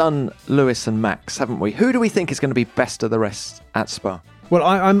sort of done Lewis and Max, haven't we? Who do we think is going to be best of the rest at Spa? Well,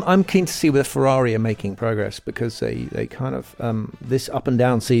 I'm keen to see whether Ferrari are making progress because they kind of, this up and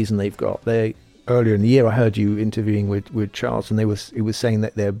down season they've got, earlier in the year I heard you interviewing with Charles and he was saying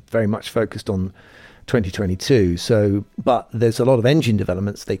that they're very much focused on 2022. So, but there's a lot of engine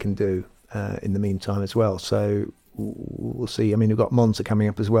developments they can do in the meantime as well. So we'll see. I mean, we've got Monza coming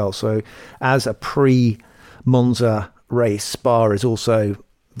up as well. So as a pre-Monza race, Spa is also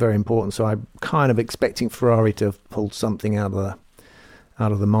very important. So I'm kind of expecting Ferrari to pull something out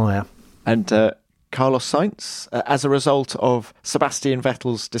of the mire. And Carlos Sainz, as a result of Sebastian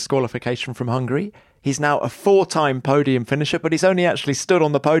Vettel's disqualification from Hungary, he's now a 4-time podium finisher, but he's only actually stood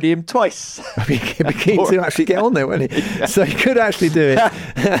on the podium twice. He'd be keen to actually get on there, wouldn't he? Yeah. So he could actually do it.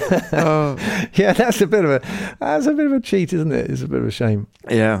 Yeah, that's a bit of a cheat, isn't it? It's a bit of a shame.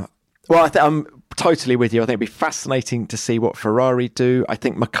 Yeah. Well, I'm totally with you. I think it'd be fascinating to see what Ferrari do. I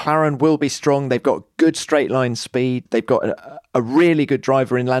think McLaren will be strong. They've got good straight line speed. They've got a really good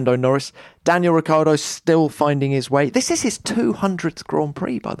driver in Lando Norris. Daniel Ricciardo's still finding his way. This is his 200th Grand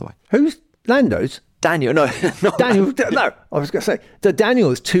Prix, by the way. Who's Lando's? Daniel, no. Daniel, no. I was going to say,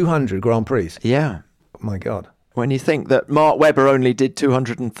 Daniel is 200 Grand Prix. Yeah. Oh, my God. When you think that Mark Webber only did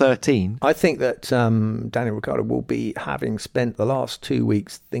 213. I think that Daniel Ricciardo will be having spent the last 2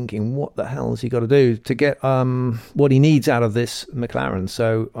 weeks thinking, what the hell has he got to do to get what he needs out of this McLaren?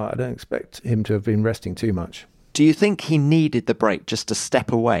 So I don't expect him to have been resting too much. Do you think he needed the break just to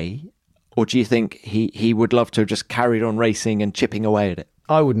step away? Or do you think he would love to have just carried on racing and chipping away at it?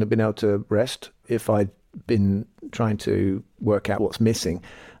 I wouldn't have been able to rest if I'd been trying to work out what's missing.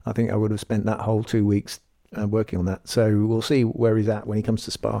 I think I would have spent that whole 2 weeks working on that. So we'll see where he's at when he comes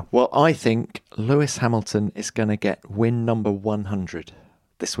to Spa. Well, I think Lewis Hamilton is going to get win number 100.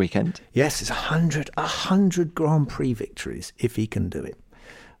 this weekend. Yes, it's 100 Grand Prix victories if he can do it.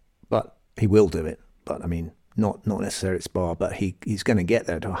 But he will do it. But I mean, not necessarily at Spa, but he's going to get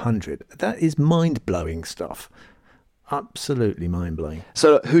there to 100. That is mind-blowing stuff. Absolutely mind-blowing.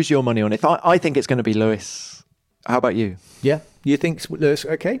 So who's your money on? If I think it's going to be Lewis. How about you? Yeah, you think Lewis?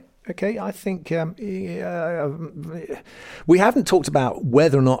 Okay, I think we haven't talked about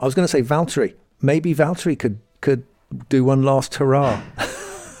whether or not, I was going to say Valtteri. Maybe Valtteri could do one last hurrah.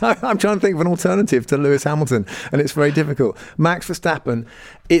 I'm trying to think of an alternative to Lewis Hamilton, and it's very difficult. Max Verstappen,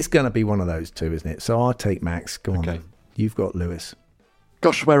 it's going to be one of those two, isn't it? So I'll take Max. Go on. You've got Lewis.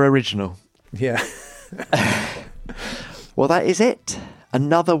 Gosh, we're original. Yeah. Well, that is it.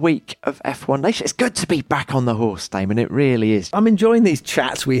 Another week of F1 Nation. It's good to be back on the horse, Damon. It really is. I'm enjoying these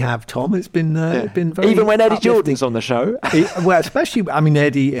chats we have, Tom. It's been very even when Eddie uplifting. Jordan's on the show. Well, especially, I mean,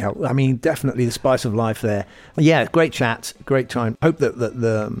 Eddie. Definitely the spice of life there. Yeah, great chat, great time. Hope that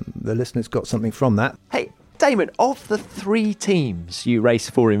the listeners got something from that. Hey, Damon, of the 3 teams you race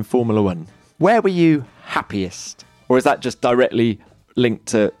for in Formula One, where were you happiest, or is that just directly linked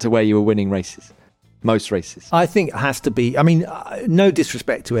to where you were winning races? Most races. I think it has to be. I mean, no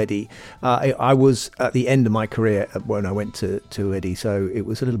disrespect to Eddie. I was at the end of my career when I went to Eddie, so it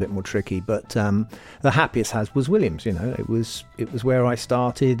was a little bit more tricky. But the happiest was Williams. You know, it was where I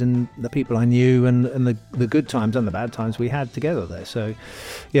started, and the people I knew, and the good times and the bad times we had together there. So,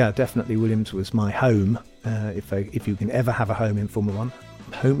 yeah, definitely Williams was my home. If you can ever have a home in Formula One,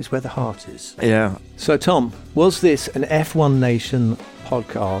 home is where the heart is. Yeah. So, Tom, was this an F1 Nation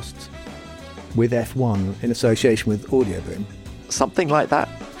podcast with F1 in association with Audio Boom? Something like that.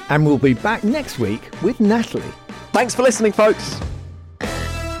 And we'll be back next week with Natalie. Thanks for listening, folks.